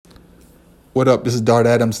What up? This is Dart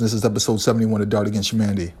Adams, and this is episode 71 of Dart Against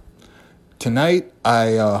Humanity. Tonight,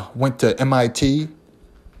 I went to MIT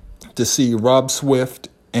to see Rob Swift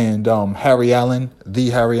and Harry Allen,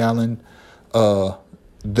 the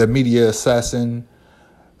media assassin,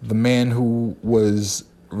 the man who was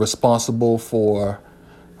responsible for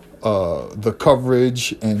the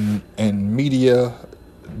coverage and media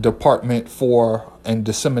department for and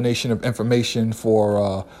dissemination of information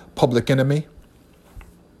for Public Enemy.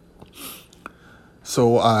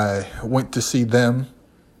 So I went to see them.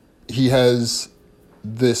 He has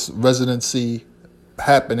this residency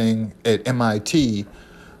happening at MIT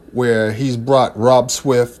where he's brought Rob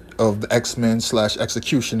Swift of the X-Men /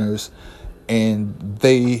 Executioners, and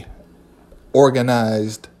they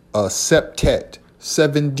organized a septet,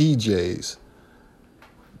 7 DJs,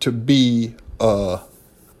 to be a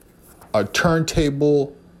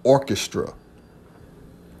turntable orchestra.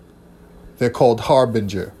 They're called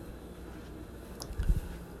Harbinger.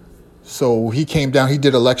 So he came down, he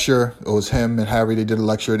did a lecture. It was him and Harry, they did a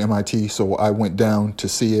lecture at MIT. So I went down to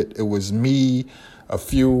see it. It was me, a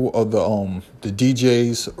few of the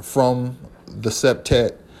DJs from the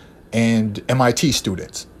septet, and MIT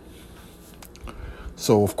students.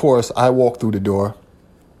 So of course I walked through the door.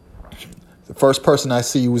 The first person I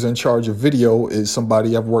see who's in charge of video is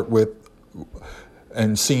somebody I've worked with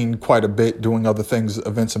and seen quite a bit doing other things,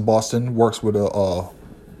 events in Boston, works with a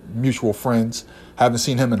mutual friends. Haven't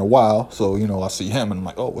seen him in a while, so, I see him and I'm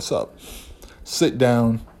like, oh, what's up? Sit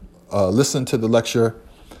down, listen to the lecture.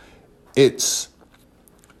 It's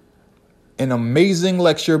an amazing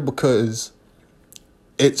lecture because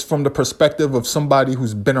it's from the perspective of somebody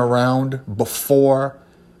who's been around before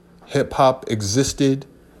hip-hop existed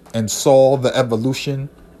and saw the evolution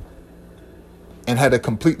and had a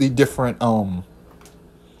completely different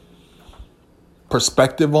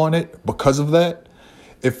perspective on it because of that.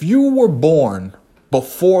 If you were born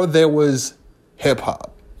before there was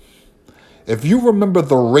hip-hop, if you remember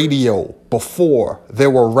the radio before there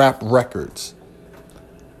were rap records,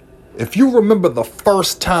 if you remember the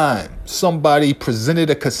first time somebody presented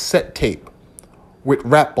a cassette tape with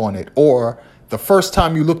rap on it, or the first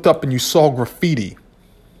time you looked up and you saw graffiti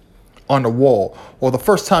on the wall, or the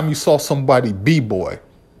first time you saw somebody b-boy,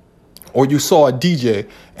 or you saw a DJ,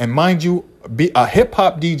 and mind you, a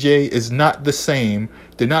hip-hop DJ is not the same,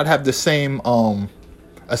 did not have the same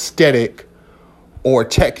aesthetic or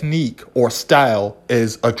technique or style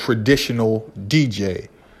as a traditional DJ.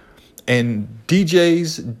 And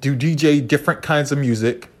DJs do DJ different kinds of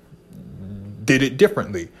music, did it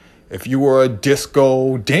differently. If you were a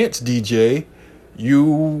disco dance DJ,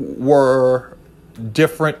 you were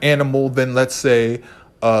different animal than, let's say,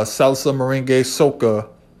 a salsa, merengue, soca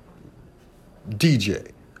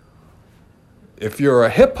DJ. If you're a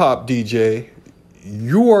hip-hop DJ,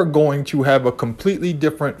 you are going to have a completely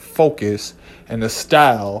different focus and a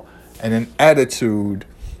style and an attitude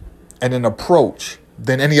and an approach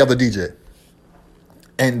than any other DJ.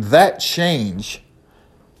 And that change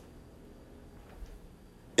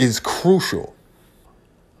is crucial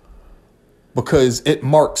because it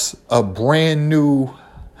marks a brand new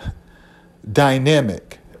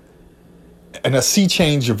dynamic. And a sea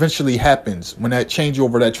change eventually happens when that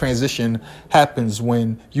changeover, that transition happens,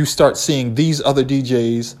 when you start seeing these other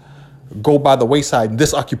DJs go by the wayside, and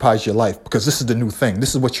this occupies your life because this is the new thing.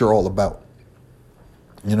 This is what you're all about.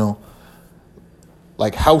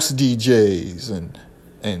 Like house DJs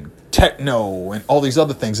and techno and all these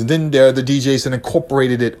other things. And then there are the DJs that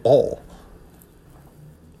incorporated it all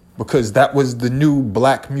because that was the new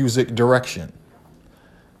black music direction.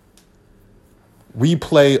 We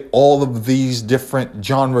play all of these different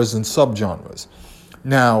genres and subgenres.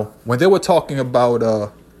 Now, when they were talking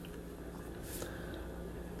about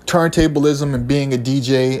turntablism and being a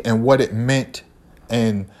DJ and what it meant,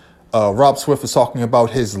 and Rob Swift was talking about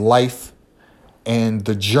his life and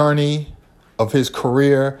the journey of his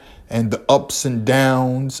career and the ups and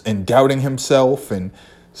downs and doubting himself and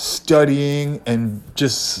studying and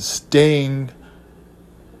just staying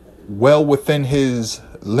well within his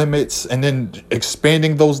limits and then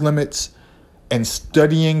expanding those limits and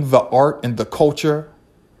studying the art and the culture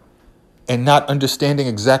and not understanding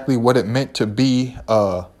exactly what it meant to be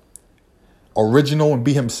original and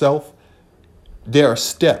be himself. There are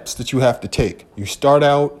steps that you have to take. You start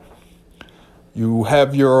out, you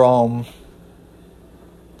have your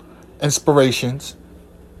inspirations,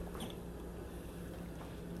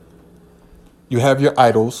 you have your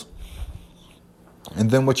idols. And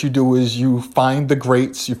then what you do is you find the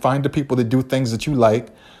greats, you find the people that do things that you like,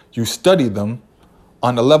 you study them,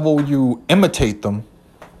 on a level you imitate them,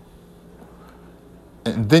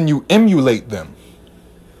 and then you emulate them.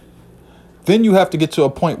 Then you have to get to a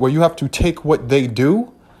point where you have to take what they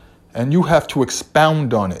do and you have to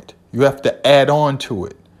expound on it. You have to add on to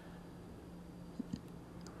it.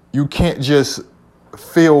 You can't just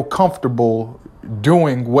feel comfortable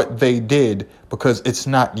doing what they did because it's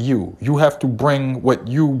not you. You have to bring what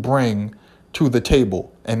you bring to the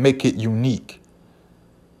table and make it unique.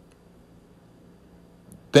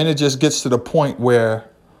 Then it just gets to the point where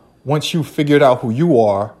once you figured out who you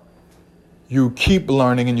are, you keep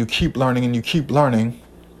learning and you keep learning and you keep learning.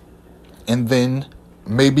 And then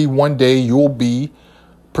maybe one day you'll be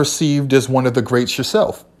perceived as one of the greats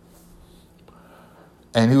yourself.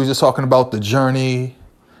 And he was just talking about the journey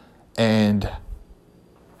and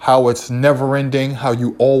how it's never ending, how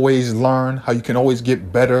you always learn, how you can always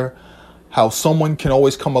get better, how someone can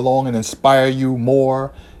always come along and inspire you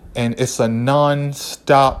more. And it's a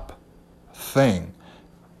non-stop thing.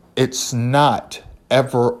 It's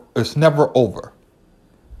never over.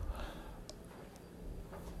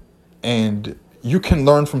 And you can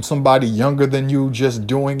learn from somebody younger than you just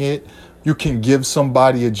doing it. You can give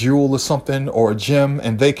somebody a jewel or something or a gem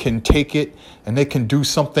and they can take it and they can do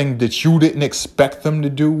something that you didn't expect them to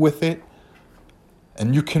do with it.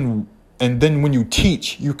 And then when you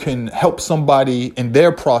teach, you can help somebody in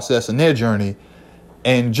their process and their journey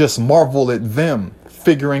and just marvel at them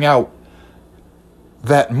figuring out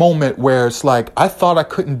that moment where it's like, I thought I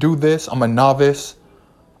couldn't do this. I'm a novice.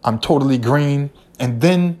 I'm totally green. And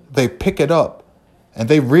then they pick it up and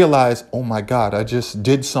they realize, oh my God, I just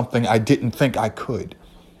did something I didn't think I could.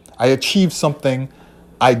 I achieved something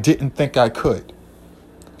I didn't think I could.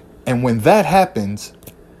 And when that happens,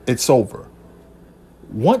 it's over.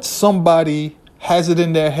 Once somebody has it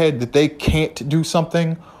in their head that they can't do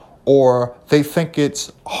something or they think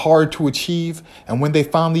it's hard to achieve, and when they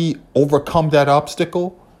finally overcome that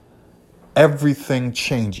obstacle, everything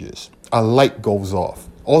changes. A light goes off.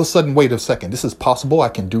 All of a sudden, wait a second, this is possible. I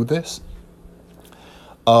can do this.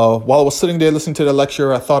 While I was sitting there listening to the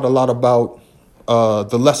lecture, I thought a lot about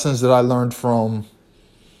the lessons that I learned from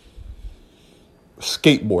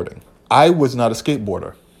skateboarding. I was not a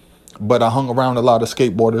skateboarder, but I hung around a lot of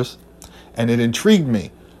skateboarders, and it intrigued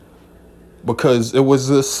me because it was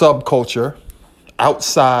a subculture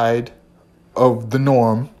outside of the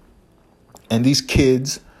norm, and these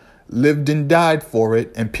kids lived and died for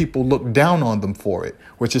it, and people looked down on them for it,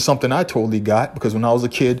 which is something I totally got, because when I was a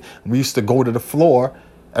kid, we used to go to the floor.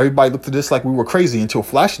 Everybody looked at this like we were crazy until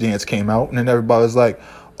Flashdance came out, and then everybody was like,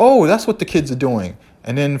 oh, that's what the kids are doing.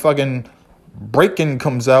 And then fucking Breakin'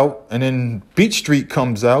 comes out, and then Beat Street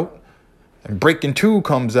comes out, and Breakin' 2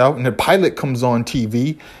 comes out, and the Pilot comes on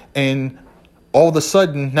TV, and all of a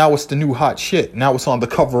sudden, now it's the new hot shit. Now it's on the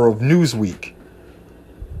cover of Newsweek.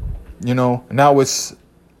 You know, now it's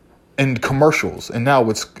in commercials, and now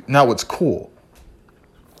it's cool.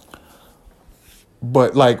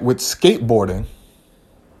 But like with skateboarding,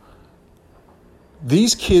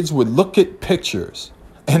 these kids would look at pictures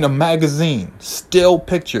in a magazine, still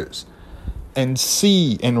pictures, and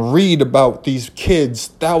see and read about these kids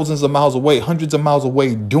thousands of miles away, hundreds of miles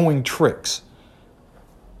away, doing tricks.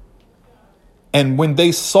 And when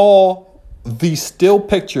they saw these still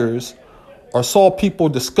pictures or saw people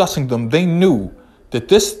discussing them, they knew that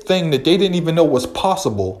this thing that they didn't even know was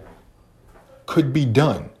possible could be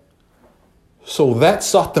done. So that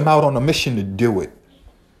sought them out on a mission to do it.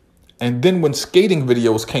 And then when skating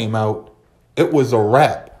videos came out, it was a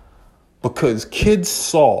wrap, because kids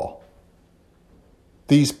saw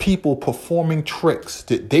these people performing tricks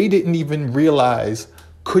that they didn't even realize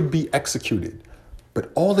could be executed. But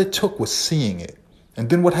all it took was seeing it. And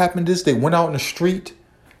then what happened is they went out in the street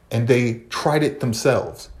and they tried it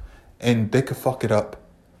themselves. And they could fuck it up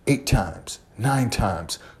 8 times, 9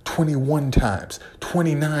 times, 21 times,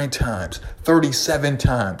 29 times, 37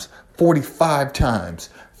 times, 45 times,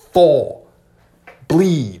 fall,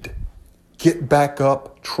 bleed, get back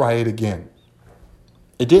up, try it again.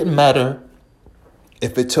 It didn't matter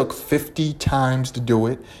if it took 50 times to do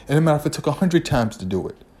it. It didn't matter if it took 100 times to do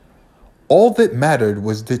it. All that mattered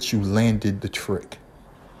was that you landed the trick.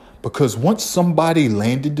 Because once somebody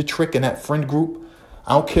landed the trick in that friend group,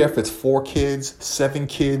 I don't care if it's 4 kids, 7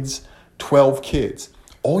 kids, 12 kids.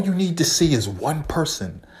 All you need to see is one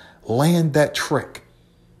person land that trick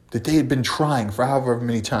that they had been trying for however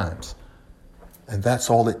many times. And that's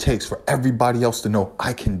all it takes for everybody else to know,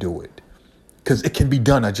 I can do it. Because it can be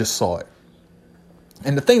done, I just saw it.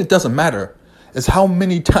 And the thing that doesn't matter is how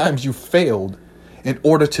many times you failed in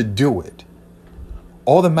order to do it.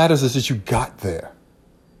 All that matters is that you got there.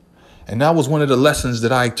 And that was one of the lessons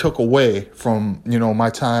that I took away from, my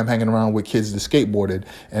time hanging around with kids that skateboarded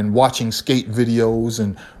and watching skate videos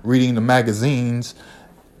and reading the magazines.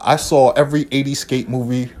 I saw every 80s skate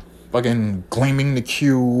movie, fucking Gleaming the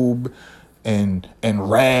Cube and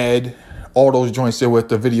Rad, all those joints there with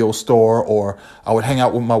the video store, or I would hang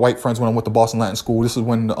out with my white friends when I went to Boston Latin School. This is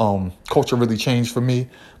when culture really changed for me,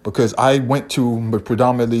 because I went to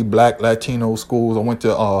predominantly black Latino schools. I went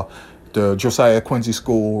to the Josiah Quincy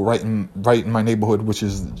School right in my neighborhood, which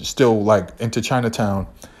is still like into Chinatown.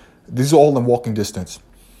 These are all in walking distance.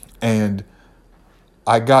 And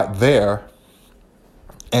I got there,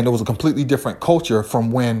 and it was a completely different culture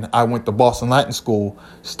from when I went to Boston Latin School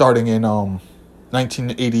starting in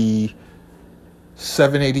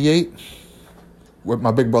 1987, 88. With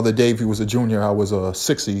my big brother Dave, he was a junior. I was a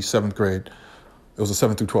 7th grade. It was a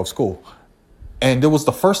 7th through 12 school. And it was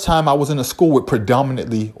the first time I was in a school with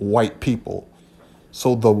predominantly white people.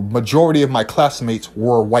 So the majority of my classmates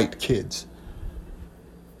were white kids.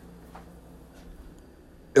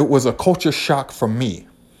 It was a culture shock for me.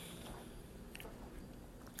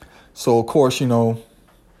 So, of course, you know,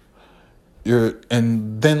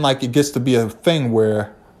 and then like it gets to be a thing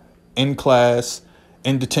where in class,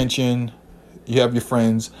 in detention, you have your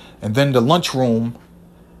friends, and then the lunchroom,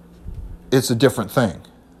 it's a different thing.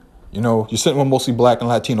 You know, you're sitting with mostly black and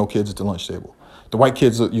Latino kids at the lunch table. The white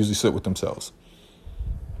kids usually sit with themselves.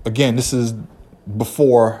 Again, this is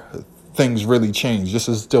before things really changed. This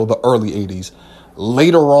is still the early 80s.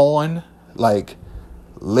 Later on, like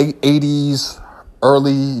late 80s,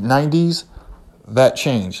 early 90s, that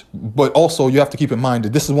changed. But also you have to keep in mind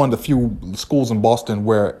that this is one of the few schools in Boston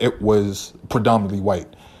where it was predominantly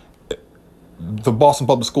white. The Boston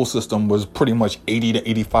public school system was pretty much 80 to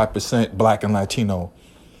 85% black and Latino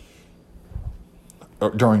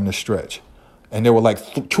during this stretch. And there were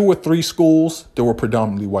like 2 or 3 schools that were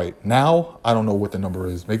predominantly white. Now, I don't know what the number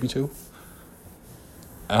is, maybe 2.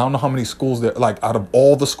 I don't know how many schools there, like out of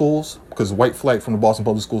all the schools, because white flight from the Boston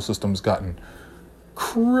public school system has gotten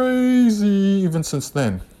crazy even since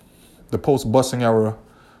then. The post-busing era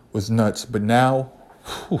was nuts, but now,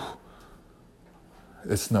 whew,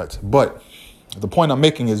 it's nuts. But the point I'm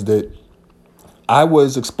making is that I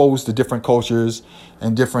was exposed to different cultures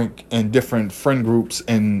and different friend groups,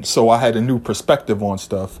 and so I had a new perspective on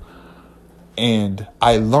stuff. And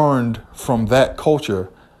I learned from that culture.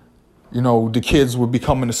 You know, the kids would be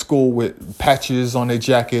coming to school with patches on their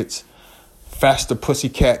jackets, faster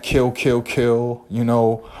pussycat, kill, kill, kill. You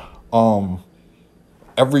know,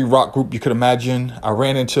 every rock group you could imagine. I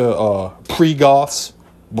ran into pre-goths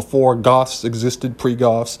before goths existed.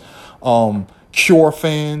 Pre-goths, Cure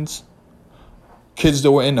fans. Kids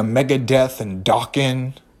that were into Megadeth and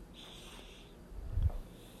Dokken.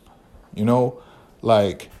 You know,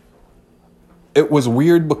 like, it was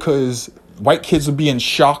weird because white kids would be in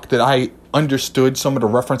shock that I understood some of the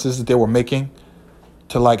references that they were making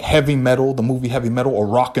to like heavy metal, the movie Heavy Metal, or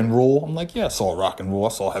rock and roll. I'm like, yeah, I saw rock and roll. I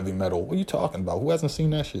saw heavy metal. What are you talking about? Who hasn't seen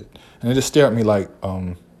that shit? And they just stare at me like,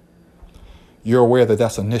 you're aware that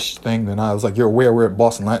that's a niche thing? Then I was like, you're aware we're at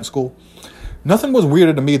Boston Latin School? Nothing was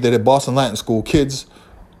weirder to me that at Boston Latin School, cats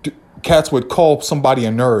would call somebody a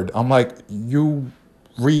nerd. I'm like, you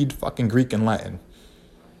read fucking Greek and Latin.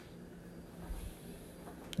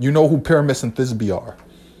 You know who Pyramus and Thisbe are.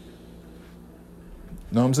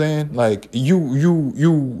 Know what I'm saying? Like,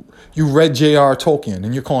 you read J.R. Tolkien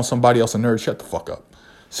and you're calling somebody else a nerd. Shut the fuck up.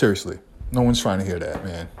 Seriously. No one's trying to hear that,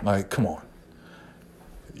 man. Like, come on.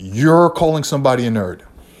 You're calling somebody a nerd.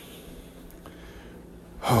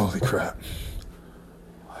 Holy crap.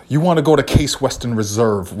 You want to go to Case Western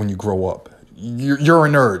Reserve when you grow up. You're a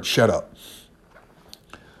nerd. Shut up.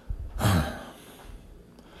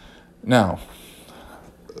 Now,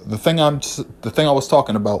 the thing I was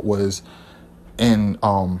talking about was in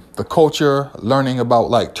the culture, learning about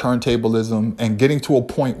like turntablism and getting to a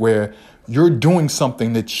point where you're doing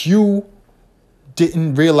something that you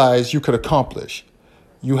didn't realize you could accomplish.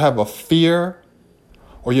 You have a fear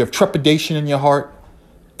or you have trepidation in your heart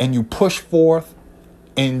and you push forth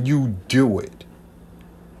and you do it.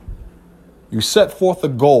 You set forth a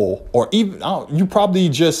goal, or even you probably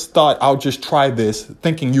just thought, I'll just try this,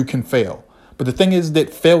 thinking you can fail. But the thing is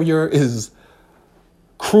that failure is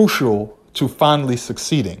crucial to finally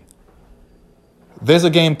succeeding. There's a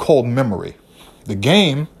game called memory. The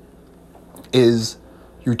game is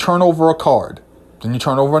you turn over a card, then you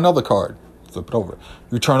turn over another card, flip it over.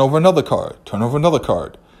 You turn over another card, turn over another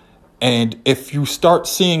card. And if you start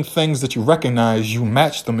seeing things that you recognize, you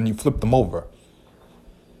match them and you flip them over.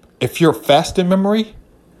 If you're fast in memory,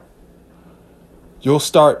 you'll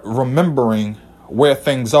start remembering where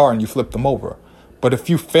things are and you flip them over. But if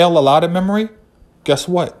you fail a lot in memory, guess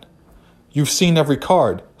what? You've seen every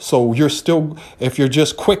card. So you're still, if you're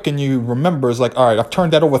just quick and you remember, it's like, all right, I've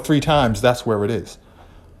turned that over 3 times. That's where it is.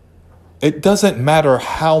 It doesn't matter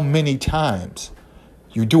how many times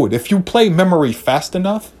you do it. If you play memory fast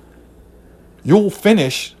enough, you'll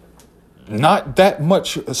finish not that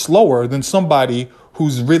much slower than somebody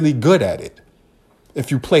who's really good at it.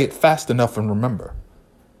 If you play it fast enough and remember.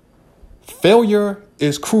 Failure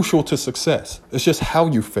is crucial to success. It's just how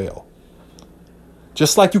you fail.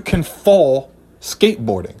 Just like you can fall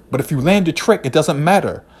skateboarding. But if you land a trick, it doesn't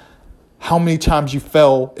matter how many times you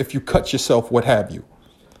fell, if you cut yourself, what have you.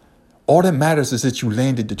 All that matters is that you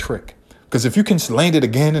landed the trick. Because if you can land it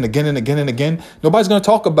again and again and again and again, nobody's going to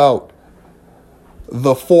talk about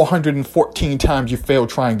the 414 times you failed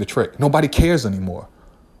trying the trick. Nobody cares anymore.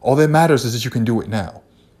 All that matters is that you can do it now.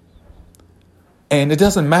 And it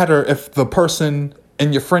doesn't matter if the person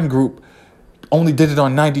in your friend group only did it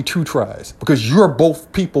on 92 tries, because you're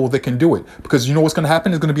both people that can do it. Because you know what's going to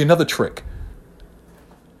happen? There's going to be another trick.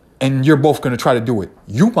 And you're both going to try to do it.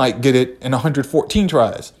 You might get it in 114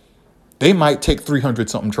 tries. They might take 300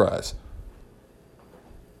 something tries.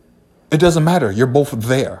 It doesn't matter. You're both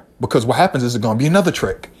there, because what happens is it's going to be another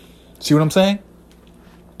trick. See what I'm saying?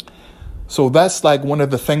 So that's like one of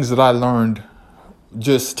the things that I learned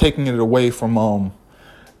just taking it away from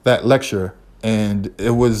that lecture. And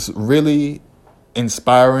it was really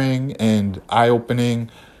inspiring and eye-opening,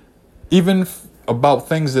 even about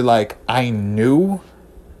things that like I knew.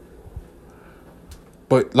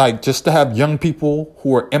 But like just to have young people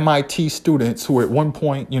who are MIT students who at one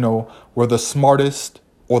point, were the smartest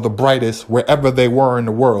or the brightest wherever they were in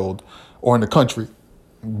the world or in the country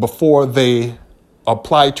before they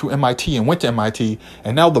applied to MIT and went to MIT.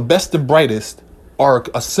 And now the best and brightest are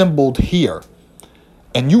assembled here.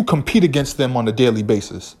 And you compete against them on a daily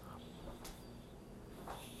basis.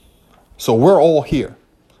 So we're all here.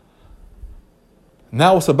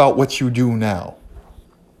 Now it's about what you do now.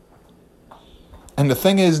 And the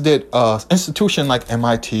thing is that institution like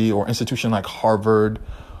MIT or institution like Harvard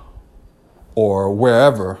or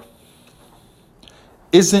wherever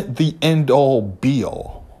isn't the end all be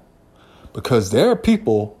all. Because there are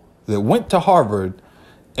people that went to Harvard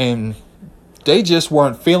and they just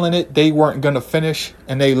weren't feeling it. They weren't going to finish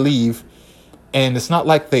and they leave. And it's not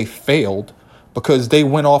like they failed because they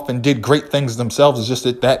went off and did great things themselves. It's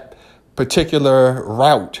just that particular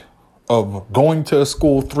route of going to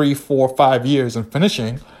school 3, 4, 5 years and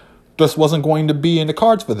finishing just wasn't going to be in the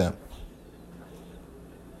cards for them.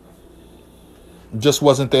 Just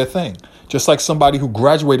wasn't their thing. Just like somebody who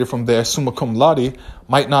graduated from there summa cum laude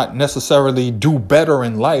might not necessarily do better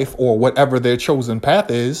in life or whatever their chosen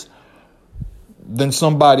path is than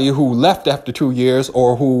somebody who left after 2 years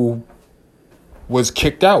or who was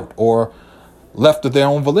kicked out or left of their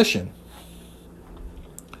own volition.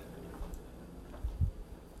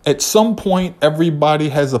 At some point, everybody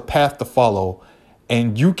has a path to follow,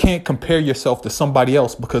 and you can't compare yourself to somebody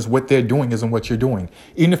else because what they're doing isn't what you're doing.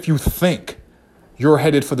 Even if you think you're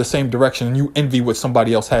headed for the same direction and you envy what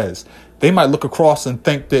somebody else has, they might look across and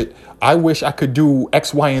think that I wish I could do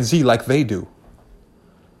X, Y, and Z like they do.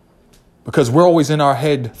 Because we're always in our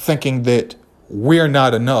head thinking that we're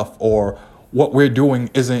not enough or what we're doing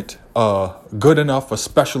isn't good enough or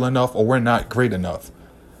special enough or we're not great enough.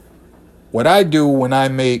 What I do when I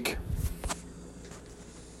make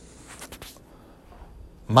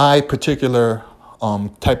my particular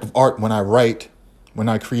type of art, when I write, when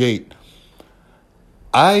I create,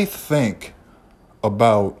 I think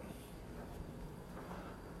about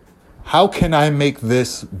how can I make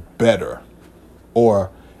this better?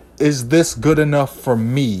 Or is this good enough for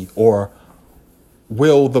me? Or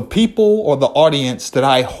will the people or the audience that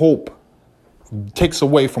I hope takes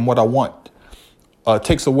away from what I want,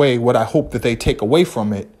 takes away what I hope that they take away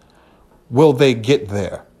from it, will they get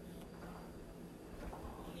there?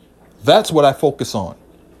 That's what I focus on.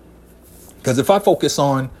 Because if I focus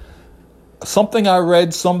on something I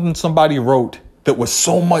read, something somebody wrote that was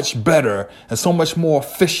so much better and so much more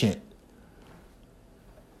efficient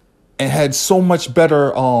and had so much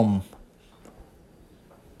better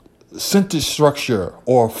sentence structure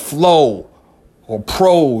or flow or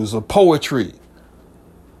prose or poetry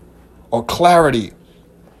or clarity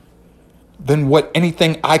than what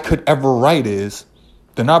anything I could ever write is,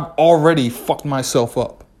 then I've already fucked myself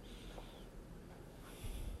up.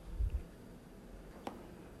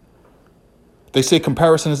 They say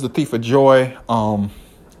comparison is the thief of joy.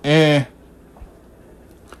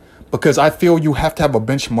 Because I feel you have to have a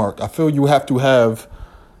benchmark. I feel you have to have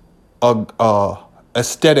a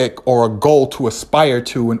aesthetic or a goal to aspire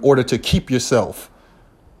to in order to keep yourself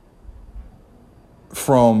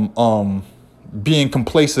from being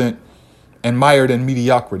complacent and mired in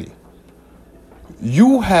mediocrity.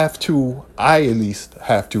 You have to, I at least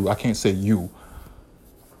have to, I can't say you,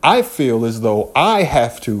 I feel as though I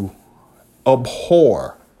have to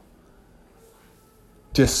abhor,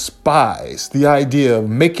 despise the idea of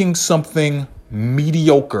making something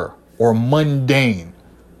mediocre or mundane.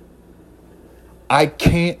 I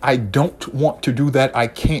don't want to do that. I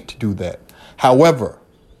can't do that. However,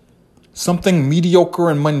 something mediocre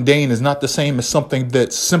and mundane is not the same as something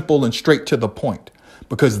that's simple and straight to the point,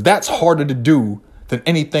 because that's harder to do than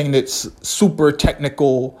anything that's super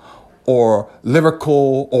technical or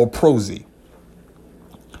lyrical or prosy.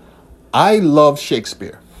 I love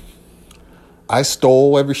Shakespeare. I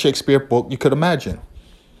stole every Shakespeare book you could imagine.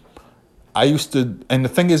 I used to, and the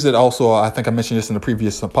thing is that also, I think I mentioned this in the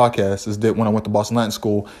previous podcast, is that when I went to Boston Latin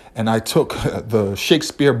School and I took the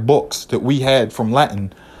Shakespeare books that we had from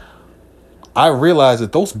Latin, I realized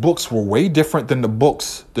that those books were way different than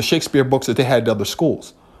the Shakespeare books that they had at other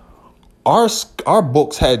schools. Our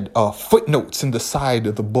books had footnotes in the side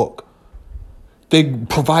of the book. They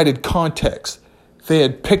provided context. They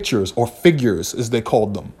had pictures or figures, as they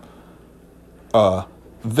called them.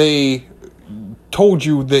 They told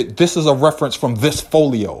you that this is a reference from this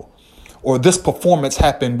folio, or this performance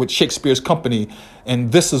happened with Shakespeare's company,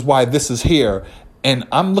 and this is why this is here. And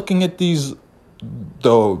I'm looking at these,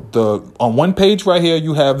 the on one page right here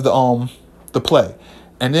you have the play,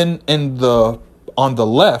 and then on the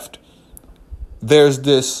left there's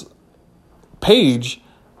this page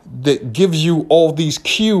that gives you all these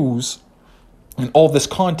cues and all this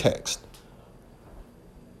context.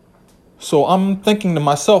 So I'm thinking to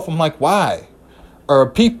myself, I'm like, why are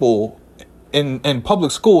people in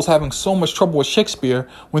public schools having so much trouble with Shakespeare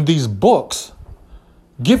when these books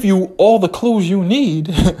give you all the clues you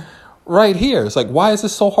need right here? It's like, why is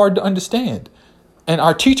this so hard to understand? And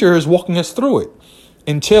our teacher is walking us through it,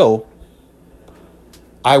 until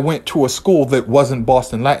I went to a school that wasn't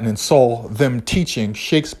Boston Latin and saw them teaching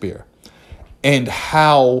Shakespeare, and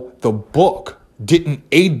how the book didn't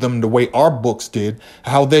aid them the way our books did,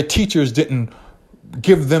 how their teachers didn't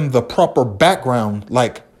give them the proper background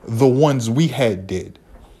like the ones we had did.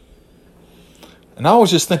 And I was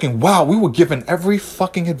just thinking, wow, we were given every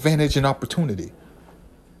fucking advantage and opportunity.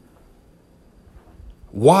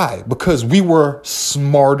 Why? Because we were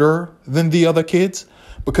smarter than the other kids?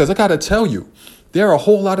 Because I gotta tell you, there are a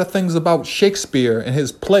whole lot of things about Shakespeare and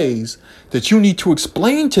his plays that you need to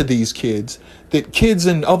explain to these kids that kids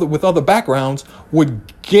with other backgrounds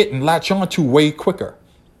would get and latch on to way quicker.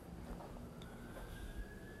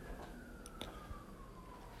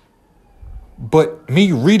 But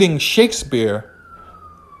me reading Shakespeare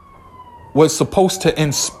was supposed to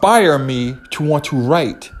inspire me to want to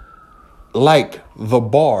write like the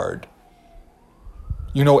bard.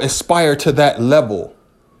 Aspire to that level.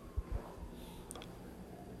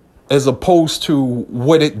 As opposed to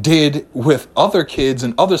what it did with other kids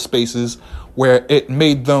in other spaces, where it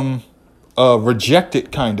made them reject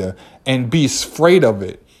it kinda and be afraid of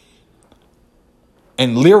it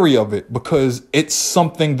and leery of it, because it's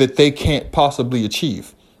something that they can't possibly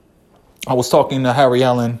achieve. I was talking to Harry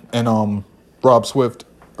Allen and Rob Swift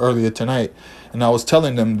earlier tonight, and I was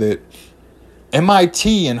telling them that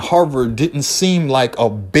MIT and Harvard didn't seem like a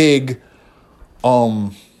big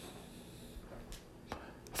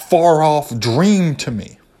far off dream to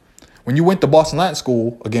me. When you went to Boston Latin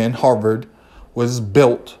School, again, Harvard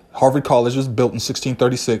College was built in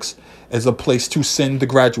 1636 as a place to send the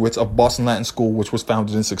graduates of Boston Latin School, which was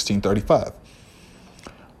founded in 1635.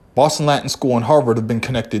 Boston Latin School and Harvard have been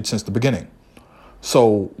connected since the beginning.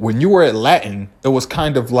 So when you were at Latin, it was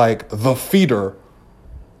kind of like the feeder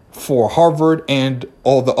for Harvard and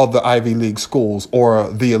all the other Ivy League schools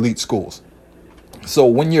or the elite schools. So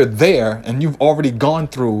when you're there and you've already gone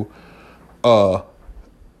through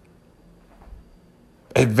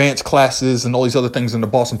advanced classes and all these other things in the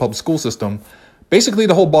Boston public school system, basically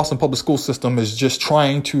the whole Boston public school system is just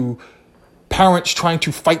parents trying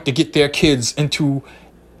to fight to get their kids into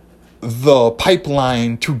the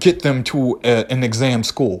pipeline to get them to an exam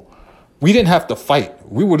school. We didn't have to fight.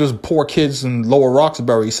 We were just poor kids in Lower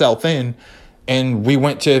Roxbury, South End, and we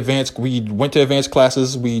went to advanced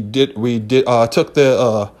classes. We took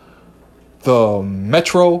the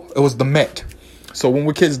Metro. It was the Met. So when we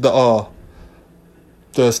were kids, the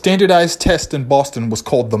standardized test in Boston was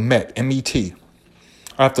called the Met, MET. I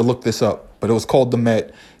have to look this up, but it was called the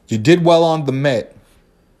Met. You did well on the Met,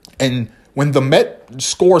 and when the Met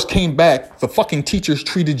scores came back, the fucking teachers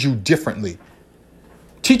treated you differently.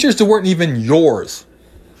 Teachers that weren't even yours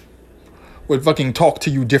would fucking talk to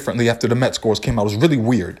you differently after the Met scores came out. It was really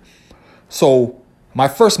weird. So my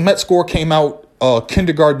first Met score came out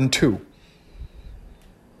kindergarten 2.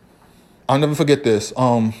 I'll never forget this.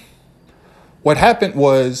 What happened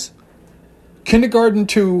was Kindergarten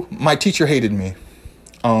 2, my teacher hated me.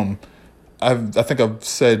 I think I've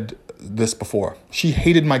said this before. She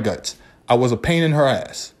hated my guts. I was a pain in her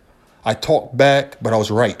ass. I talked back, but I was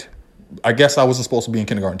right. I guess I wasn't supposed to be in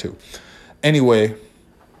kindergarten 2. Anyway,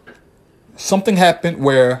 something happened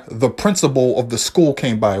where the principal of the school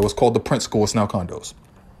came by. It was called the Prince School. It's now condos.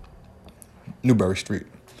 Newbury Street.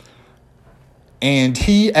 And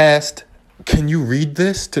he asked, can you read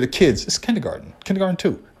this to the kids? It's kindergarten 2.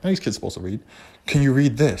 None of these kids are supposed to read. Can you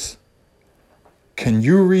read this? Can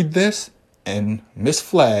you read this? And Miss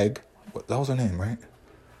Flagg, that was her name, right?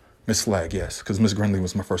 Miss Flagg, yes, because Miss Grinley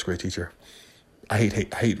was my first grade teacher. I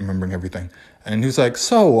hate remembering everything. And he was like,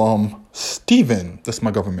 so, Stephen, that's my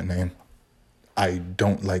government name. I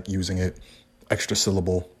don't like using it. Extra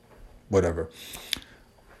syllable, whatever.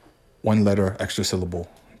 One letter, extra syllable,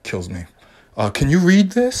 kills me. Can you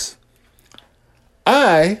read this?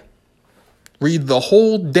 I read the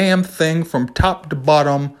whole damn thing from top to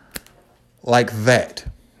bottom like that.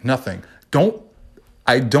 Nothing.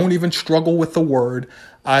 I don't even struggle with the word.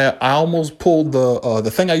 I almost pulled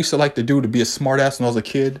the thing I used to like to do to be a smartass when I was a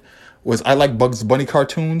kid was I like Bugs Bunny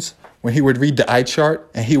cartoons when he would read the eye chart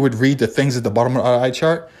and he would read the things at the bottom of the eye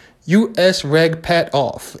chart. U.S. reg pat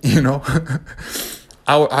off, you know.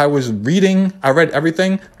 I was reading. I read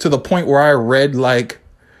everything to the point where I read like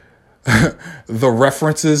the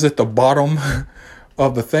references at the bottom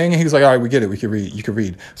of the thing. And he was like, all right, we get it. We can read. You can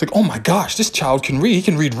read. It's like, oh my gosh, this child can read. He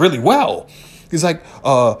can read really well. He's like,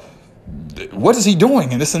 what is he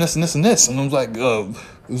doing? And this and this and this and this. And I was like, it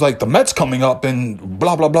was like the Mets coming up and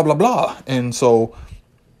blah, blah, blah, blah, blah. And so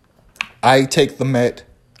I take the Met.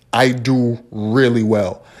 I do really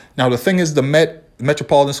well. Now, the thing is, the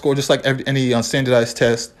Metropolitan score, just like any standardized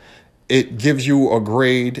test, it gives you a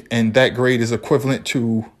grade, and that grade is equivalent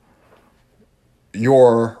to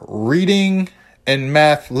your reading and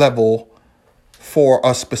math level for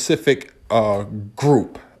a specific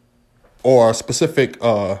group or a specific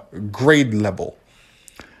grade level.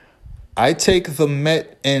 I take the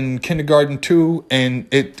Met in kindergarten 2, and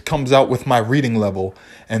it comes out with my reading level,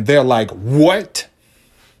 and they're like, what?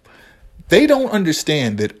 They don't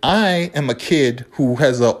understand that I am a kid who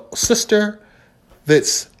has a sister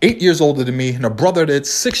that's 8 years older than me and a brother that's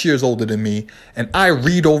 6 years older than me, and I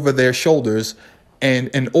read over their shoulders. And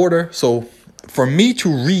in order, so for me to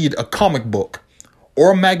read a comic book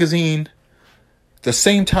or a magazine the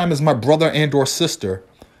same time as my brother and or sister,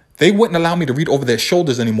 they wouldn't allow me to read over their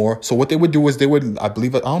shoulders anymore. So what they would do is they would, I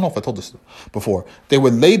don't know if I told this before, they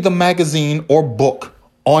would lay the magazine or book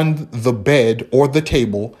on the bed or the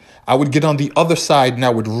table. I would get on the other side and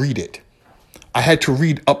I would read it. I had to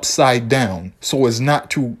read upside down so as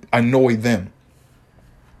not to annoy them.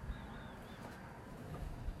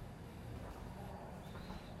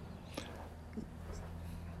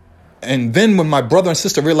 And then when my brother and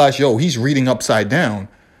sister realized, yo, he's reading upside down,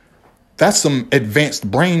 that's some advanced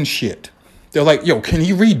brain shit. They're like, yo, can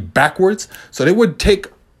he read backwards? So they would take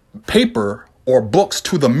paper or books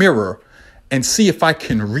to the mirror and see if I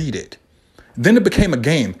can read it. Then it became a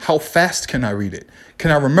game. How fast can I read it?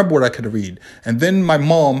 Can I remember what I could read? And then my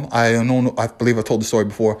mom, I believe I told the story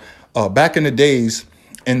before, back in the days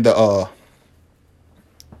in the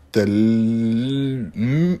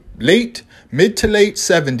mid to late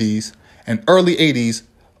 70s and early 80s,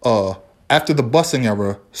 after the busing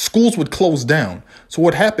era, schools would close down. So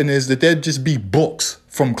what happened is that there'd just be books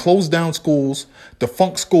from closed down schools,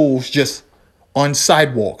 defunct schools, just on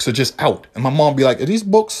sidewalks or just out. And my mom be like, are these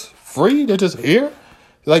books free? They're just here?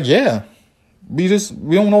 Like, yeah, we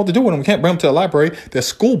don't know what to do with them. We can't bring them to the library. They're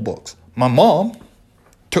school books. My mom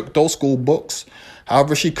took those school books,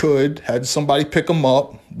 however she could, had somebody pick them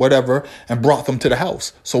up, whatever, and brought them to the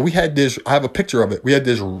house. So we had this, I have a picture of it. We had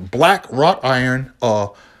this black wrought iron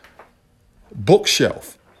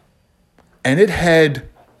bookshelf, and it had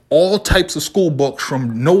all types of school books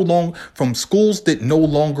from schools that no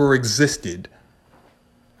longer existed,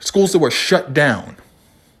 schools that were shut down.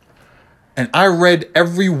 And I read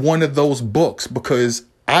every one of those books because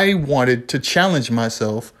I wanted to challenge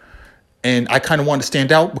myself. And I kind of wanted to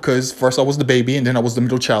stand out because first I was the baby and then I was the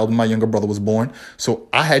middle child and my younger brother was born. So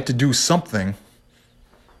I had to do something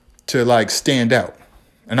to like stand out.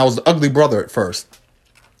 And I was the ugly brother at first.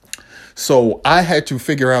 So I had to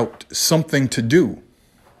figure out something to do.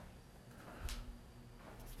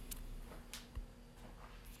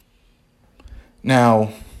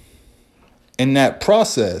 Now, in that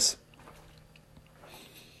process,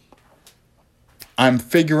 I'm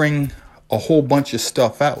figuring a whole bunch of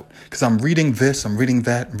stuff out because I'm reading this, I'm reading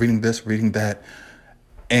that, I'm reading this, reading that.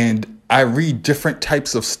 And I read different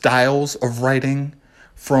types of styles of writing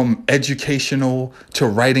from educational to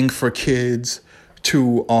writing for kids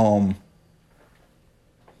to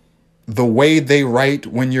the way they write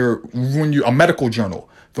when you a medical journal,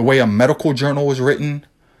 the way a medical journal is written,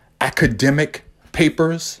 academic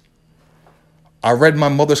papers. I read my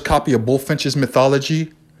mother's copy of Bullfinch's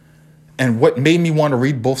Mythology, and what made me want to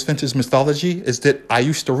read Bullfinch's Mythology is that I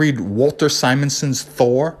used to read Walter Simonson's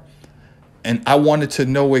Thor, and I wanted to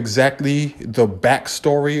know exactly the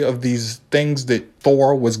backstory of these things that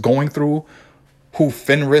Thor was going through, who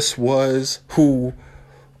Fenris was, who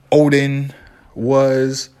Odin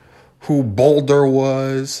was, who Balder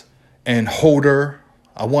was, and Hoder.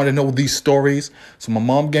 I want to know these stories. So my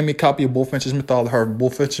mom gave me a copy of Bullfinch's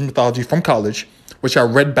Mythology from college, which I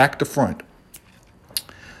read back to front.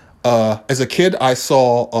 As a kid, I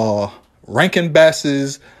saw Rankin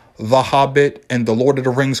Bass's The Hobbit and the Lord of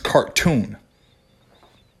the Rings cartoon.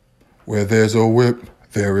 Where there's a whip,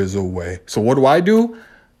 there is a way. So what do?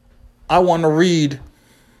 I want to read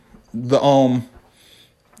the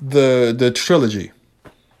trilogy,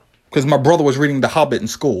 because my brother was reading The Hobbit in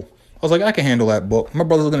school. I was like, I can handle that book. My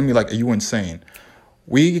brother's looking at me like, are you insane?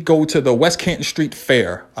 We go to the West Canton Street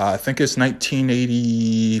Fair. I think it's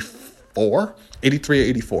 1984, 83 or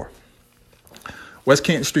 84. West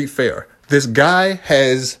Canton Street Fair. This guy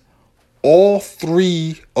has all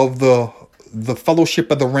three of the Fellowship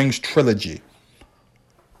of the Rings trilogy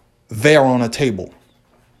there on a table.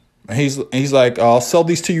 And he's like, I'll sell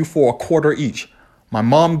these to you for $0.25 each. My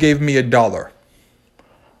mom gave me $1.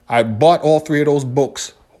 I bought all three of those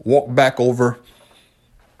books, walked back over.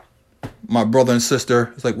 My brother and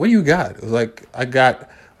sister, it's like, what do you got? It was like, I got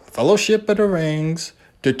Fellowship of the Rings,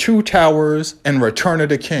 The Two Towers, and Return of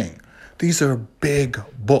the King. These are big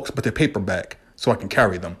books, but they're paperback, so I can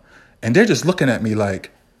carry them. And they're just looking at me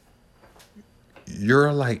like,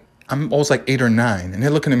 you're like, I was like 8 or 9. And they're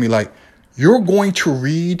looking at me like, you're going to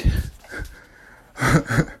read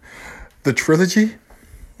the trilogy?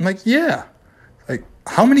 I'm like, yeah. Like,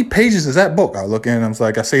 how many pages is that book? I look in and I was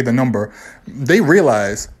like, I say the number. They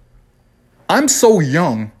realize I'm so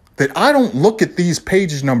young that I don't look at these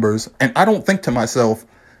page numbers and I don't think to myself,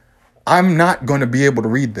 I'm not going to be able to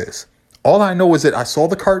read this. All I know is that I saw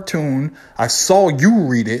the cartoon, I saw you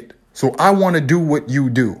read it, so I want to do what you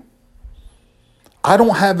do. I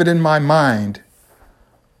don't have it in my mind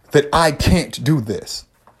that I can't do this.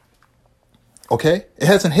 Okay? It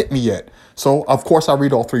hasn't hit me yet. So, of course, I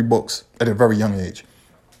read all three books at a very young age.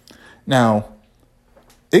 Now,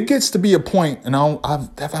 it gets to be a point, and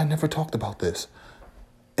I never talked about this.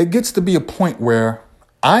 It gets to be a point where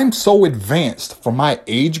I'm so advanced for my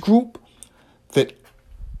age group that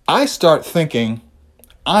I start thinking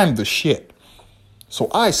I'm the shit. So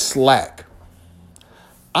I slack.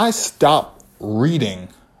 I stop reading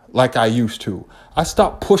like I used to. I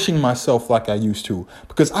stopped pushing myself like I used to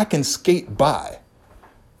because I can skate by.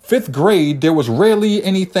 5th grade, there was rarely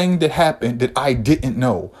anything that happened that I didn't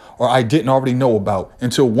know or I didn't already know about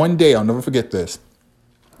until one day. I'll never forget this.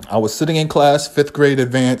 I was sitting in class, 5th grade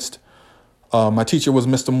advanced. My teacher was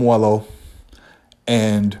Mr. Muello,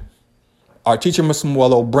 and our teacher, Mr.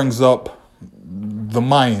 Muello, brings up the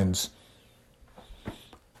Mayans.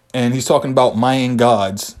 And he's talking about Mayan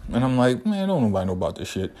gods. And I'm like, man, don't nobody know about this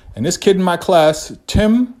shit. And this kid in my class,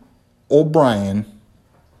 Tim O'Brien,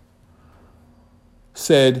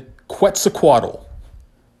 said Quetzalcoatl.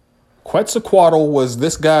 Quetzalcoatl was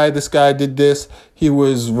this guy did this. He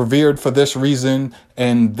was revered for this reason.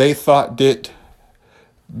 And they thought that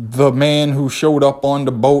the man who showed up on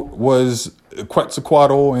the boat was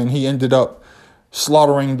Quetzalcoatl, and he ended up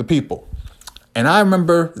slaughtering the people. And I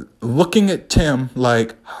remember looking at Tim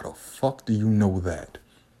like, how the fuck do you know that?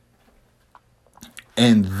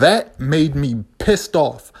 And that made me pissed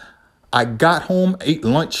off. I got home, ate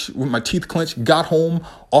lunch with my teeth clenched, got home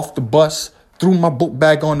off the bus, threw my book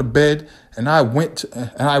bag on the bed, and I went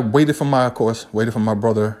and I waited for my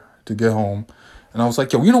brother to get home. And I was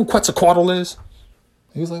like, yo, you know what Quetzalcoatl is?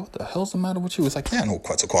 He was like, what the hell's the matter with you? It's like, yeah, I know what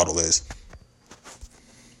Quetzalcoatl is.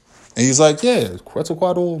 And he's like, yeah,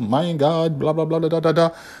 Quetzalcoatl, Mayan god, blah, blah, blah, da, da,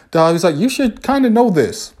 da, da. He's like, you should kind of know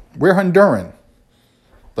this. We're Honduran.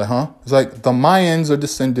 Like, huh? It's like, the Mayans are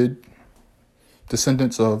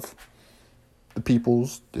descendants of the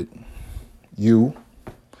peoples that you.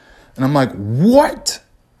 And I'm like, what?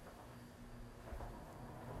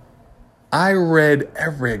 I read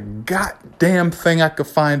every goddamn thing I could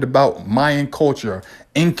find about Mayan culture,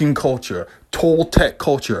 Incan culture, Toltec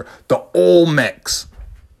culture, the Olmecs.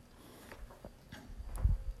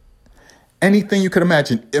 Anything you could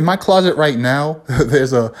imagine. In my closet right now,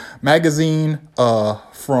 there's a magazine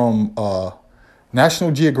from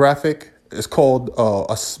National Geographic It's called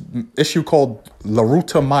issue called La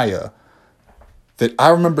Ruta Maya that I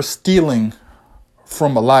remember stealing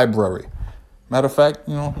from a library. Matter of fact,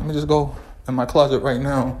 let me just go in my closet right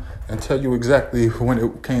now and tell you exactly when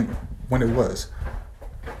it was.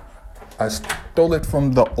 I stole it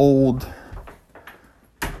from the old,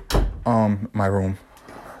 my room.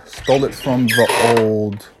 Stole it from the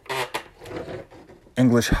old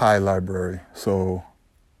English High Library. So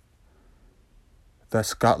that's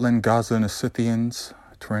Scotland, Gaza, and the Scythians,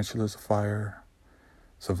 Tarantulas of Fire,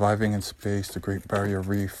 Surviving in Space, The Great Barrier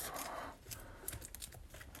Reef.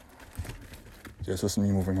 Just listen to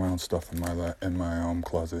me moving around stuff in my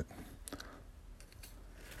closet.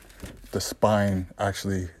 The spine,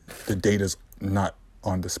 actually, the data's not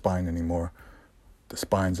on the spine anymore. The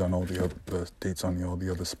spine's on all the dates on all the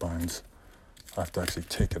other spines. I have to actually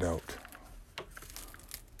take it out.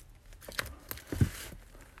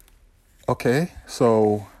 Okay,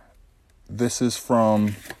 so this is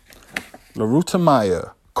from La Ruta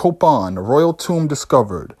Maya, Copan, a royal tomb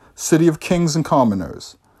discovered, City of Kings and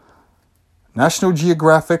Commoners. National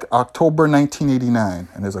Geographic, October 1989.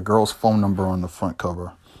 And there's a girl's phone number on the front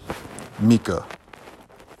cover. Mika,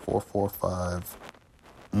 445.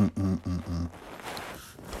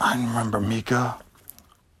 I remember Mika.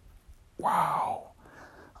 Wow.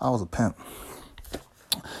 I was a pimp.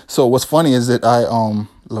 So what's funny is that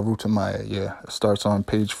La Ruta Maya, it starts on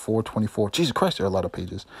page 424. Jesus Christ, there are a lot of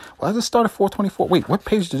pages. Why does it start at 424? Wait, what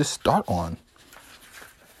page did it start on?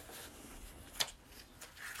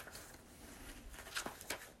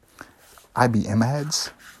 IBM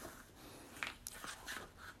ads?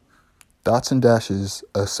 Dots and dashes,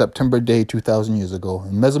 a September day 2,000 years ago.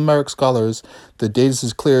 In Mesoameric scholars, the date is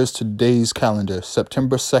as clear as today's calendar,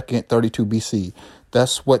 September 2nd, 32 BC.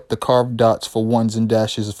 That's what the carved dots for ones and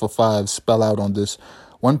dashes for fives spell out on this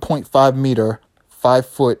 1.5 meter, 5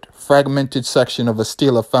 foot, fragmented section of a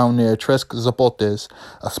stela found near Tres Zapotes,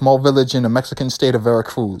 a small village in the Mexican state of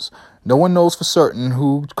Veracruz. No one knows for certain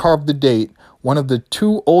who carved the date, one of the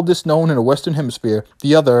two oldest known in the Western Hemisphere,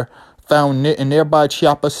 the other, found in nearby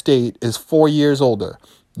Chiapas state, is 4 years older.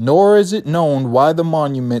 Nor is it known why the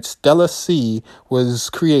monument Stela C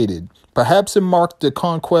was created. Perhaps it marked the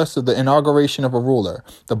conquest of the inauguration of a ruler.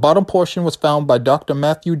 The bottom portion was found by Dr.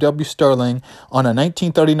 Matthew W. Sterling on a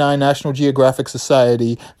 1939 National Geographic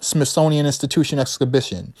Society Smithsonian Institution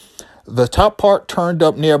exhibition. The top part turned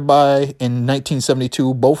up nearby in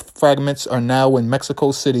 1972. Both fragments are now in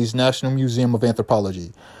Mexico City's National Museum of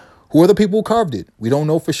Anthropology. Who are the people who carved it? We don't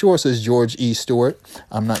know for sure, says George E. Stewart.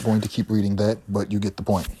 I'm not going to keep reading that, but you get the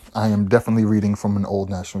point. I am definitely reading from an old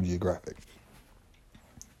National Geographic.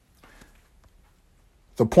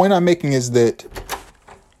 The point I'm making is that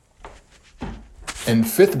in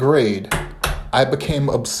 5th grade, I became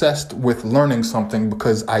obsessed with learning something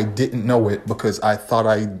because I didn't know it, because I thought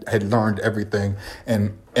I had learned everything.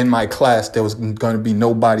 And in my class, there was going to be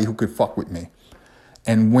nobody who could fuck with me.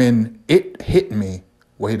 And when it hit me,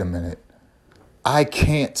 wait a minute, I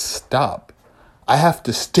can't stop. I have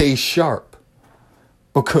to stay sharp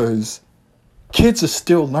because kids are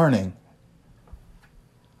still learning.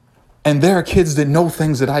 And there are kids that know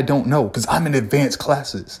things that I don't know because I'm in advanced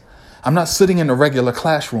classes. I'm not sitting in a regular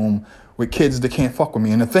classroom with kids that can't fuck with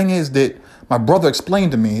me. And the thing is that my brother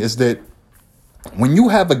explained to me is that when you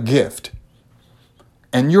have a gift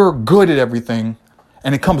and you're good at everything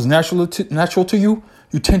and it comes natural to you,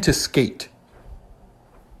 you tend to skate.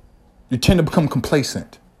 You tend to become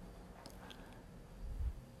complacent.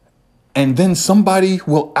 And then somebody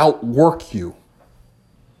will outwork you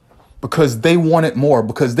because they want it more,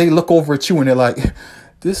 because they look over at you and they're like,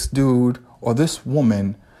 this dude or this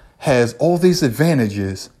woman has all these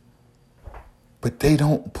advantages, but they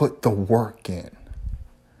don't put the work in.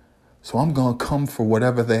 So I'm going to come for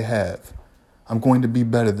whatever they have. I'm going to be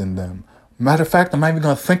better than them. Matter of fact, I'm not even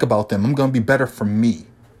going to think about them. I'm going to be better for me.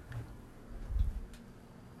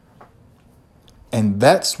 And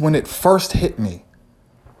that's when it first hit me.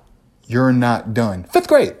 You're not done. 5th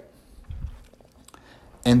grade.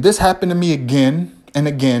 And this happened to me again and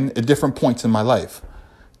again at different points in my life,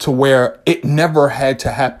 to where it never had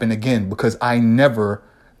to happen again because I never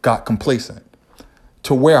got complacent.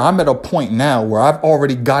 To where I'm at a point now where I've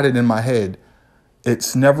already got it in my head.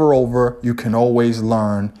 It's never over. You can always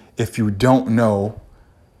learn. If you don't know,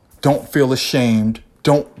 don't feel ashamed.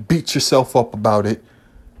 Don't beat yourself up about it.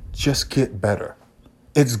 Just get better.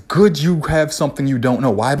 It's good you have something you don't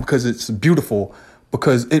know. Why? Because it's beautiful.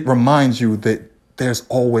 Because it reminds you that there's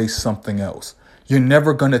always something else. You're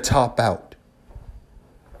never going to top out.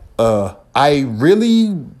 I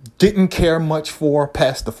really didn't care much for,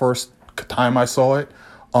 past the first time I saw it,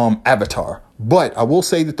 Avatar. But I will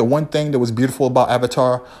say that the one thing that was beautiful about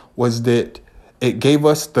Avatar was that it gave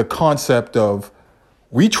us the concept of,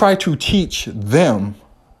 we try to teach them,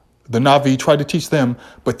 the Na'vi try to teach them,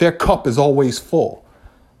 but their cup is always full.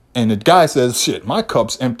 And the guy says, shit, my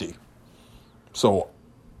cup's empty. So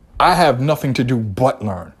I have nothing to do but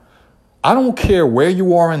learn. I don't care where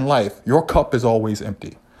you are in life, your cup is always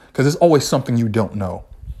empty. Because there's always something you don't know.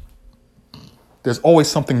 There's always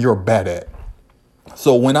something you're bad at.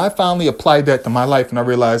 So when I finally applied that to my life and I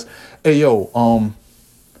realized, hey,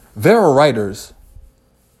 there are writers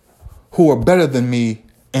who are better than me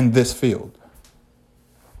in this field.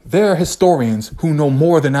 There are historians who know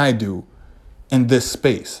more than I do in this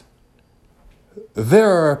space. There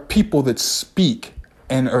are people that speak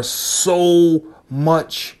and are so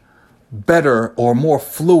much better or more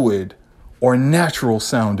fluid or natural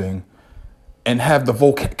sounding and have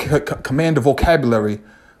the command of vocabulary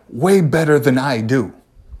way better than I do.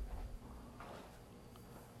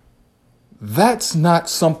 That's not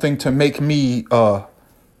something to make me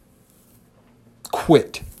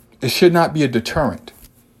quit. It should not be a deterrent.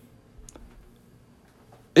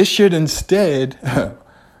 It should instead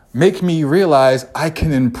make me realize I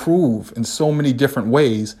can improve in so many different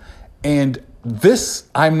ways. And this,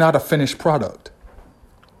 I'm not a finished product.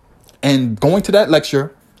 And going to that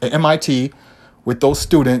lecture at MIT with those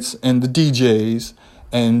students and the DJs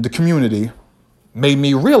and the community made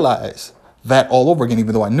me realize that all over again,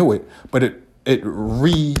 even though I knew it. But it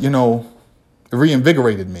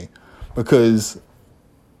reinvigorated me because,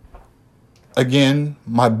 again,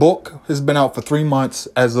 my book has been out for 3 months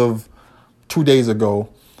as of 2 days ago.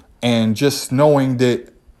 And just knowing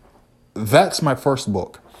that that's my first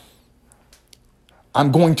book,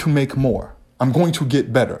 I'm going to make more. I'm going to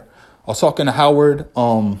get better. I was talking to Howard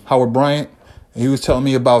Bryant, and he was telling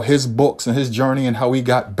me about his books and his journey and how he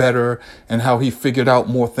got better and how he figured out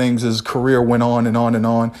more things as his career went on and on and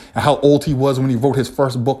on, and how old he was when he wrote his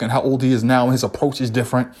first book and how old he is now, and his approach is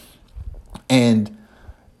different. And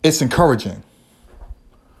it's encouraging.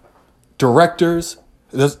 Directors,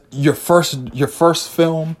 your first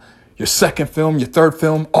film, your second film, your third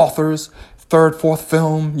film, authors, third, fourth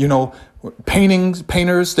film,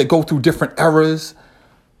 painters that go through different eras,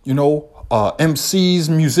 MCs,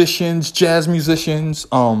 musicians, jazz musicians,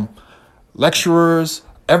 lecturers,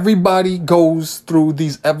 everybody goes through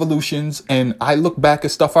these evolutions. And I look back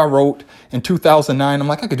at stuff I wrote in 2009. I'm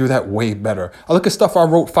like, I could do that way better. I look at stuff I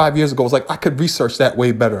wrote 5 years ago. It's like, I could research that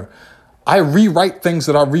way better. I rewrite things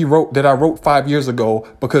that I wrote 5 years ago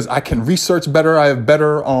because I can research better. I have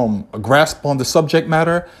better grasp on the subject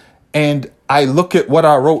matter. And I look at what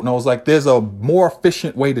I wrote and I was like, there's a more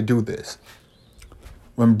efficient way to do this.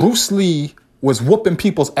 When Bruce Lee was whooping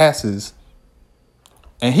people's asses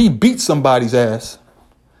and he beat somebody's ass,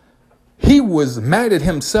 he was mad at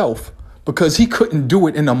himself because he couldn't do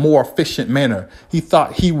it in a more efficient manner. He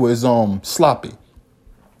thought he was sloppy.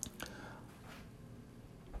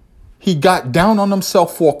 He got down on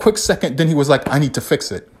himself for a quick second. Then he was like, I need to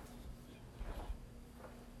fix it.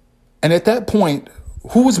 And at that point,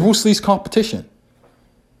 who was Bruce Lee's competition?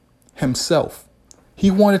 Himself. He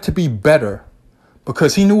wanted to be better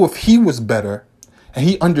because he knew if he was better and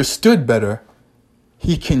he understood better,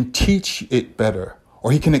 he can teach it better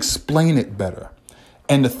or he can explain it better.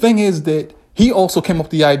 And the thing is that he also came up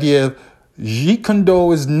with the idea of Jeet Kune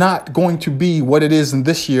Do is not going to be what it is in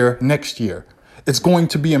this year, next year. It's going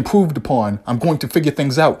to be improved upon. I'm going to figure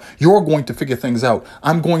things out. You're going to figure things out.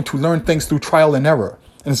 I'm going to learn things through trial and error.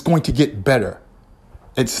 And it's going to get better.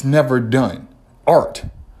 It's never done. Art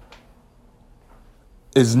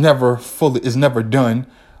is never done.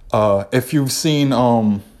 If you've seen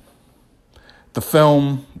the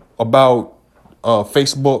film about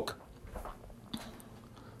Facebook,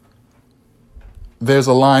 there's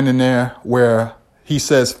a line in there where he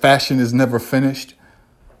says fashion is never finished.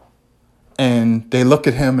 And they look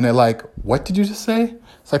at him and they're like, what did you just say?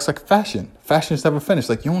 It's like fashion. Fashion is never finished.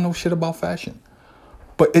 Like, you don't know shit about fashion.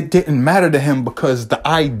 But it didn't matter to him because the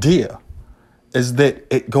idea is that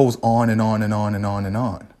it goes on and on and on and on and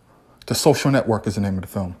on. The Social Network is the name of the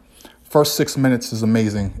film. First 6 minutes is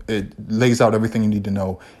amazing. It lays out everything you need to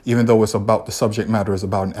know, even though it's about the subject matter is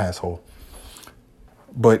about an asshole.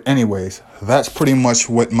 But anyways, that's pretty much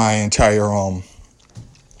what my entire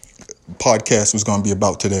podcast was going to be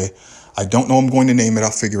about today. I don't know I'm going to name it.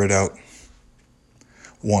 I'll figure it out.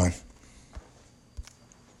 1.